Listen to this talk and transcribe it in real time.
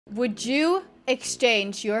Would you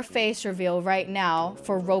exchange your face reveal right now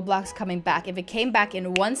for Roblox coming back? If it came back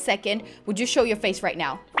in 1 second, would you show your face right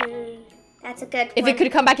now? That's a good one. If it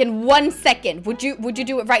could come back in 1 second, would you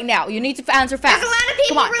do it right now? You need to answer fast. There's a lot of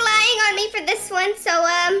people relying on me for this one, so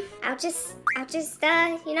I'll just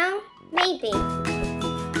you know, maybe.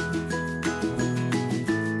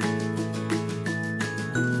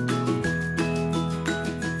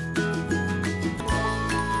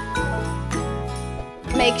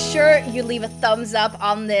 Make sure you leave a thumbs up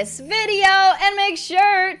on this video and make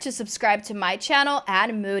sure to subscribe to my channel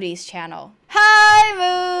and Moody's channel. Hi,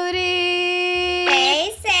 Moody!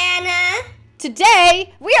 Hey, Santa!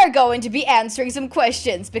 Today, we are going to be answering some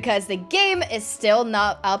questions because the game is still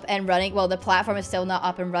not up and running. Well, the platform is still not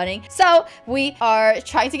up and running. So, we are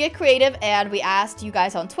trying to get creative and we asked you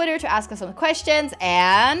guys on Twitter to ask us some questions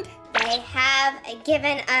and... they have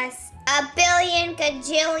given us a billion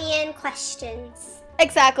gajillion questions.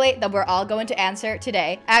 Exactly, that we're all going to answer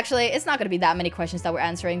today. Actually, it's not going to be that many questions that we're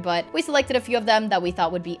answering, but we selected a few of them that we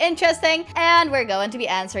thought would be interesting, and we're going to be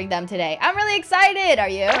answering them today. I'm really excited, are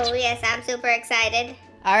you? Oh yes, I'm super excited.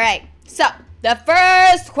 All right, so the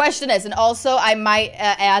first question is, and also I might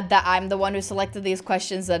add that I'm the one who selected these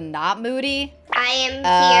questions and not Moody. I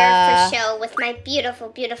am here for show with my beautiful,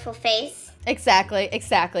 beautiful face. Exactly,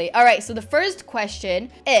 exactly. All right, so the first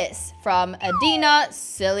question is from Adina,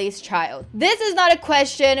 Silly's Child. This is not a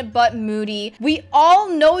question, but Moody, we all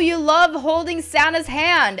know you love holding Santa's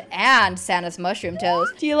hand and Santa's mushroom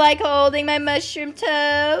toes. Do you like holding my mushroom toes?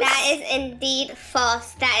 That is indeed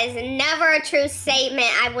false. That is never a true statement.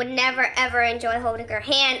 I would never, ever enjoy holding her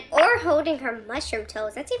hand or holding her mushroom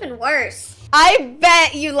toes. That's even worse. I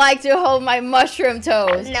bet you like to hold my mushroom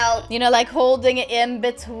toes. No. You know, like holding it in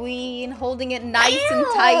between, holding it nice Ew. and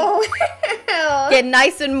tight. Get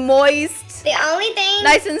nice and moist. The only thing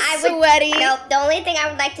nice and sweaty. Nope, the only thing I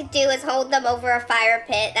would like to do is hold them over a fire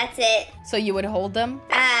pit. That's it. So you would hold them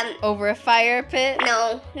over a fire pit?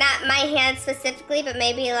 No, not my hand specifically, but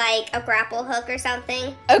maybe like a grapple hook or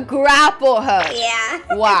something. A grapple hook?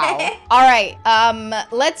 Yeah. Wow. All right,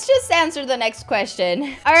 let's just answer the next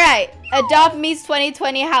question. All right, Adopt Me's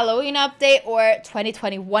 2020 Halloween update or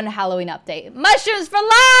 2021 Halloween update? Mushrooms for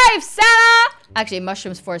life, Santa! Actually,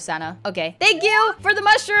 mushrooms for Santa. Okay, thank you for the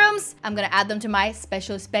mushrooms. I'm gonna add them to my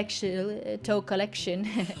special toe collection.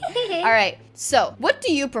 All right, so what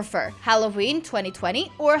do you prefer? Halloween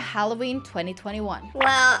 2020 or Halloween 2021?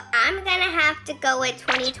 Well, I'm gonna have to go with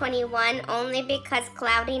 2021 only because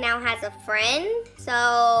Cloudy now has a friend.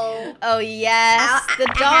 So... oh yes, the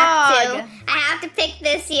dog. I have to pick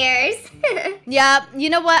this year's. Yeah, you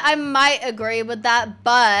know what? I might agree with that,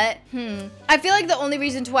 but I feel like the only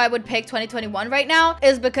reason why I would pick 2021 right now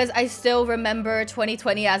is because I still remember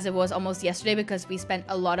 2020 as it was almost yesterday because we spent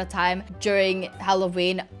a lot of time during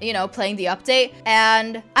Halloween, you know, playing the update.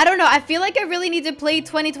 And I don't know, I feel like I really need to play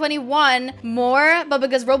 2021 more, but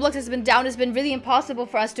because Roblox has been down, it's been really impossible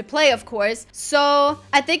for us to play, of course. So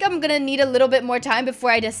I think I'm gonna need a little bit more time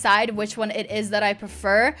before I decide which one it is that I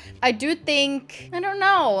prefer. I do think, I don't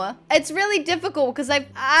know. It's really difficult because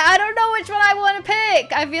I don't know which one I want to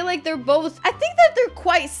pick. I feel like they're both, I think that they're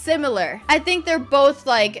quite similar. I think they're both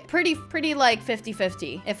like pretty like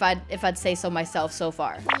 50-50 if I'd say so myself so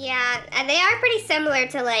far. Yeah, and they are pretty similar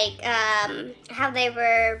to like how they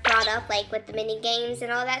were brought up, like with the mini games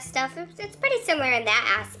and all that stuff. It's pretty similar in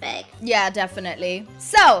that aspect. Yeah, definitely.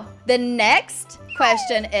 So the next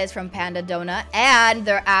question is from Panda Donut, and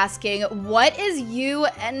they're asking, what is you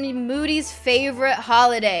and Moody's favorite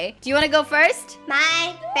holiday? Do you want to go first?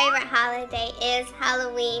 My favorite holiday is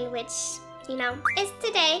Halloween, which, you know, is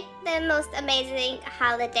today the most amazing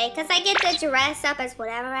holiday because I get to dress up as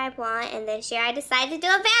whatever I want, and this year I decided to do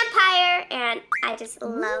a vampire, and I just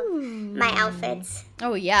love my outfits.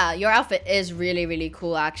 Oh yeah, your outfit is really, really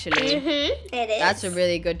cool actually. It is. That's a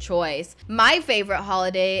really good choice. My favorite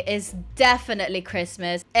holiday is definitely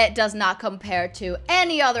Christmas. It does not compare to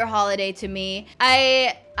any other holiday to me.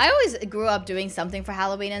 I always grew up doing something for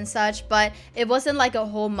Halloween and such, but it wasn't like a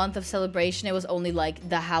whole month of celebration. It was only like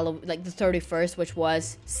the 31st, which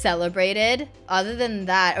was celebrated. Other than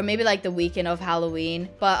that, or maybe like the weekend of Halloween,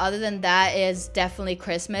 but other than that is definitely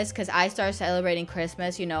Christmas because I started celebrating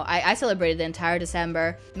Christmas. You know, I celebrated the entire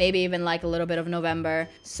December, maybe even like a little bit of November.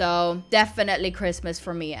 So definitely Christmas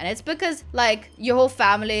for me. And it's because like your whole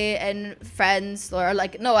family and friends, or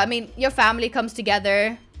like, no, I mean your family comes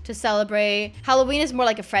together to celebrate. Halloween is more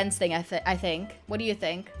like a friends thing, I think. What do you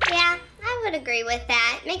think? Yeah, I would agree with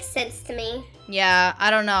that. Makes sense to me. Yeah, I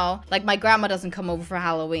don't know. Like, my grandma doesn't come over for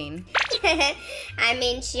Halloween. I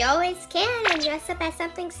mean, she always can and dress up as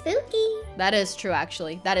something spooky. That is true,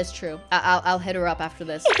 actually. That is true. I'll hit her up after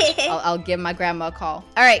this. I'll give my grandma a call.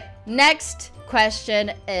 All right, next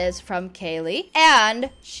question is from Kaylee, and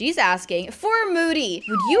she's asking, for Moody,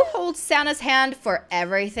 would you hold Santa's hand for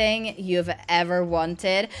everything you've ever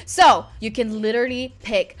wanted? So you can literally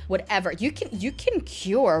pick whatever. You can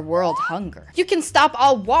cure world hunger. You can stop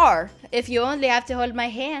all war if you only have to hold my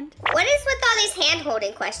hand. What is with all these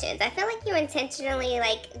hand-holding questions? I feel like you intentionally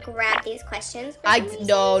like grabbed these questions.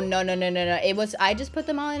 No. It was, I just put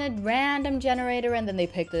them all in a random generator and then they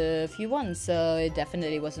picked a few ones. So it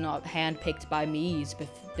definitely was not hand-picked by me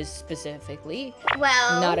specifically.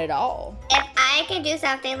 Well, not at all. If I can do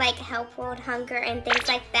something like help world hunger and things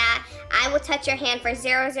like that, I will touch your hand for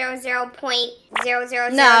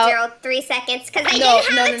 0.00003 seconds because I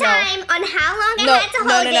didn't have a time on how long I had to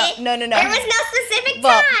hold it. No. There was no specific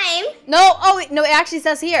time. No, it actually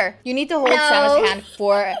says here. You need to hold Santa's hand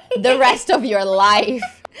for the rest of your life.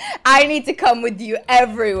 I need to come with you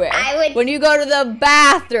everywhere. When you go to the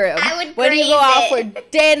bathroom. When you go out for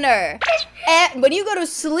dinner. And when you go to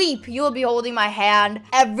sleep, you will be holding my hand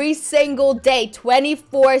every single day,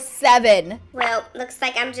 24/7. Well, looks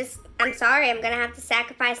like I'm sorry. I'm gonna have to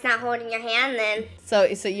sacrifice not holding your hand then. So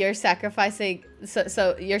you're sacrificing.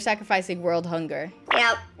 So you're sacrificing world hunger.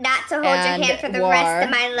 Yep, not to hold your hand for the rest of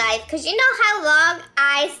my life. Because you know how long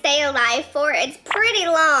I stay alive for? It's pretty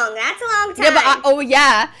long. That's a long time. Yeah, but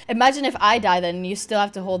yeah. Imagine if I die, then you still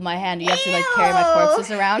have to hold my hand. You have to like carry my corpses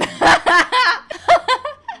around.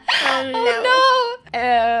 Oh no.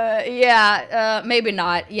 Yeah, maybe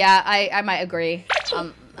not. Yeah, I might agree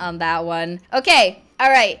on that one. Okay, all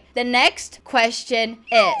right. The next question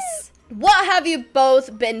is, what have you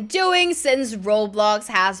both been doing since Roblox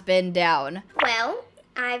has been down? Well,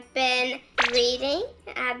 I've been reading.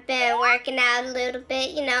 I've been working out a little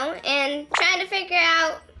bit, you know, and trying to figure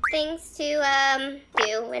out things to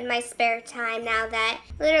do in my spare time now that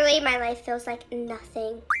literally my life feels like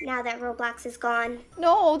nothing now that Roblox is gone.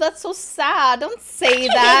 No, that's so sad. Don't say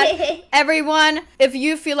that. Everyone, if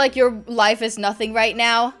you feel like your life is nothing right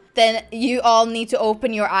now, then you all need to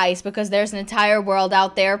open your eyes because there's an entire world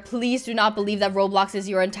out there. Please do not believe that Roblox is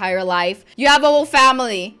your entire life. You have a whole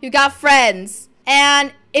family. You got friends.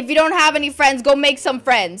 And if you don't have any friends, go make some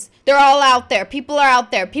friends. They're all out there. People are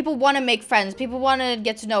out there. People want to make friends. People want to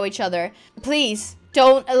get to know each other. Please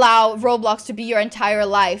don't allow Roblox to be your entire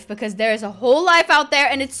life because there's a whole life out there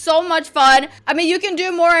and it's so much fun. I mean, you can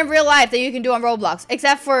do more in real life than you can do on Roblox,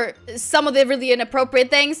 except for some of the really inappropriate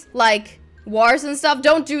things like wars and stuff.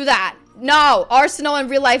 Don't do that. No, Arsenal in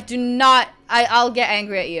real life, do not. I'll get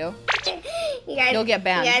angry at you. You'll get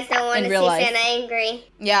banned. You guys don't want to see Santa angry.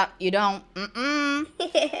 Yeah, you don't.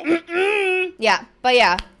 Yeah, but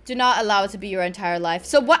yeah, do not allow it to be your entire life.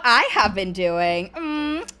 So what I have been doing,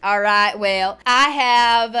 all right, well, I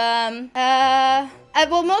have,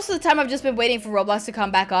 well, most of the time I've just been waiting for Roblox to come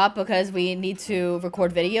back up because we need to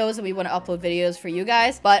record videos and we want to upload videos for you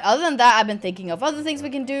guys. But other than that, I've been thinking of other things we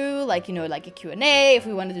can do, like, you know, like a Q&A, if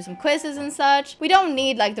we want to do some quizzes and such. We don't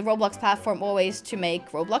need, like, the Roblox platform always to make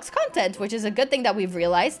Roblox content, which is a good thing that we've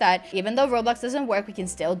realized that even though Roblox doesn't work, we can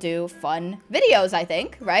still do fun videos, I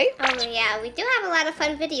think, right? Oh, yeah, we do have a lot of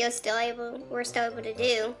fun videos we're still able to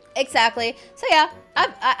do. Exactly. So, yeah,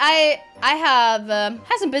 I have,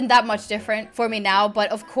 hasn't been that much different for me now,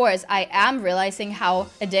 but of course I am realizing how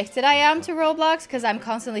addicted I am to Roblox because I'm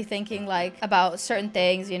constantly thinking like about certain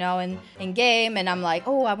things, you know, in game, and I'm like,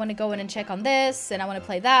 oh, I want to go in and check on this and I want to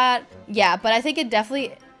play that. Yeah, but I think it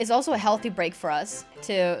definitely is also a healthy break for us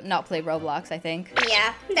to not play Roblox, I think.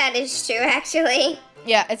 Yeah, that is true actually.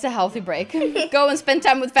 Yeah, it's a healthy break. Go and spend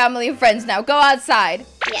time with family and friends now. Go outside.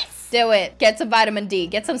 Yes. Do it. Get some vitamin D.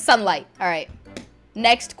 Get some sunlight. All right.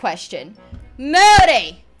 Next question.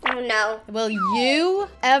 Moody! Oh no. Will you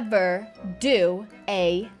ever do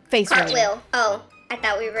a face reveal? Cartwheel. Oh, I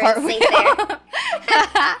thought we were in sync there.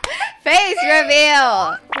 Face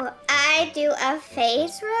reveal! Will I do a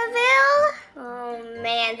face reveal? Oh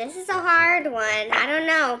man, this is a hard one. I don't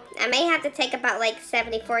know. I may have to take about like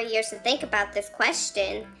 74 years to think about this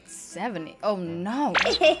question. 70? Oh no.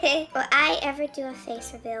 Will I ever do a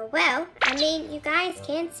face reveal? Well, I mean, you guys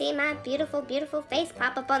can see my beautiful, beautiful face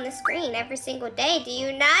pop up on the screen every single day. Do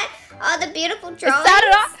you not? All the beautiful drawings.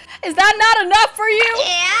 Is that not enough for you?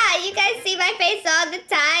 Yeah, you guys see my face all the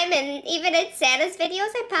time, and even in Santa's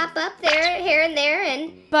videos, I pop up there, here and there,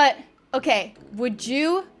 and... But, okay, would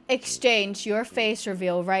you exchange your face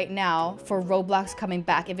reveal right now for Roblox coming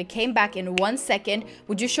back? If it came back in 1 second,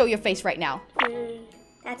 would you show your face right now?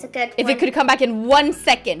 That's a good one. If it could come back in 1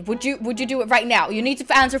 second, would you do it right now? You need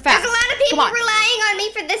to answer fast. There's a lot of people relying on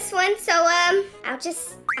me for this one, so I'll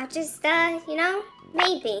just you know,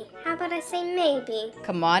 maybe. How about I say maybe?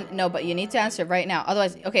 Come on. No, but you need to answer right now.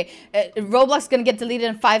 Otherwise, okay, Roblox is gonna get deleted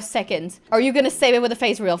in 5 seconds. Are you gonna save it with a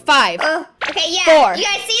face reveal? 5. Oh, okay, yeah. 4. You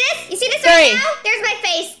guys see this? You see this 3. right now? There's my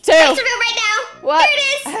face. 2. Face reveal right now. What? Here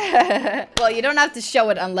it is. Well, you don't have to show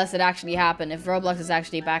it unless it actually happened. If Roblox is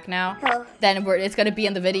actually back now, then it's gonna be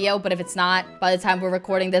in the video. But if it's not, by the time we're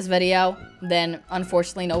recording this video, then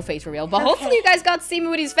unfortunately no face reveal. But hopefully you guys got to see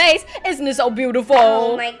Moody's face. Isn't it so beautiful?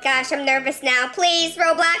 Oh my gosh, I'm nervous now. Please,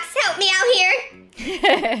 Roblox, help me out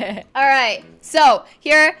here. All right, so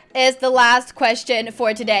here is the last question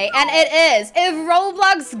for today, and it is, if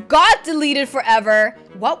Roblox got deleted forever,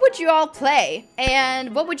 what would you all play?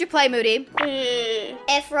 And what would you play, Moody?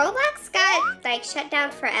 If Roblox got like shut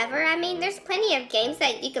down forever, I mean, there's plenty of games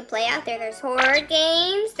that you could play out there. There's horror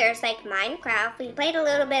games, there's like Minecraft. We played a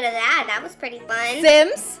little bit of that. That was pretty fun.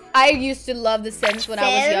 Sims. I used to love The Sims when I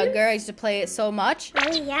was younger. I used to play it so much.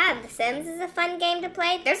 Oh yeah, The Sims is a fun game to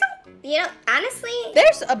play. There's you know, honestly,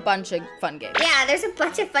 there's a bunch of fun games. Yeah, there's a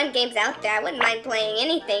bunch of fun games out there. I wouldn't mind playing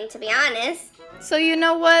anything, to be honest. So you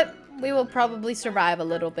know what? We will probably survive a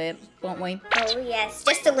little bit, won't we? Oh yes,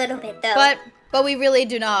 just a little bit though. But we really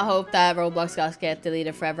do not hope that Roblox does get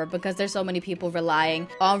deleted forever, because there's so many people relying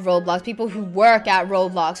on Roblox, people who work at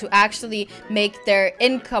Roblox, who actually make their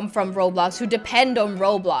income from Roblox, who depend on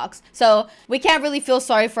Roblox. So we can't really feel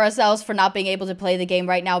sorry for ourselves for not being able to play the game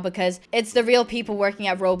right now, because it's the real people working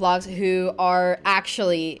at Roblox who are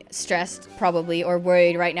actually stressed probably, or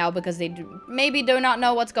worried right now, because they maybe do not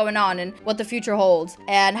know what's going on and what the future holds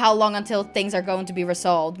and how long until things are going to be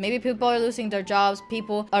resolved. Maybe people are losing their jobs,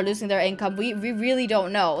 people are losing their income. We really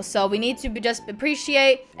don't know. So we need to just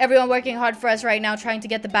appreciate everyone working hard for us right now, trying to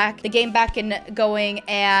get the game back in going,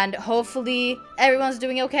 and hopefully everyone's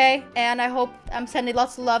doing okay. And I hope I'm sending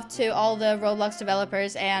lots of love to all the Roblox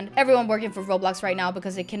developers and everyone working for Roblox right now,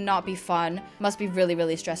 because it cannot be fun. Must be really,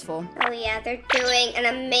 really stressful. Oh yeah, they're doing an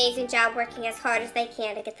amazing job working as hard as they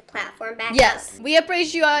can to get the platform back Yes, we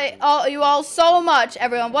appreciate you all so much,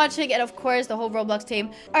 everyone watching, and of course the whole Roblox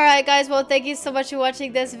team. All right, guys, well, thank you so much for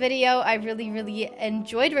watching this video. I really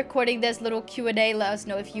enjoyed recording this little Q&A. Let us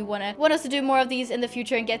know if you want us to do more of these in the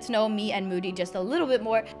future and get to know me and Moody just a little bit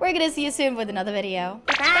more. We're gonna see you soon with another video.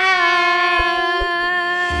 Bye.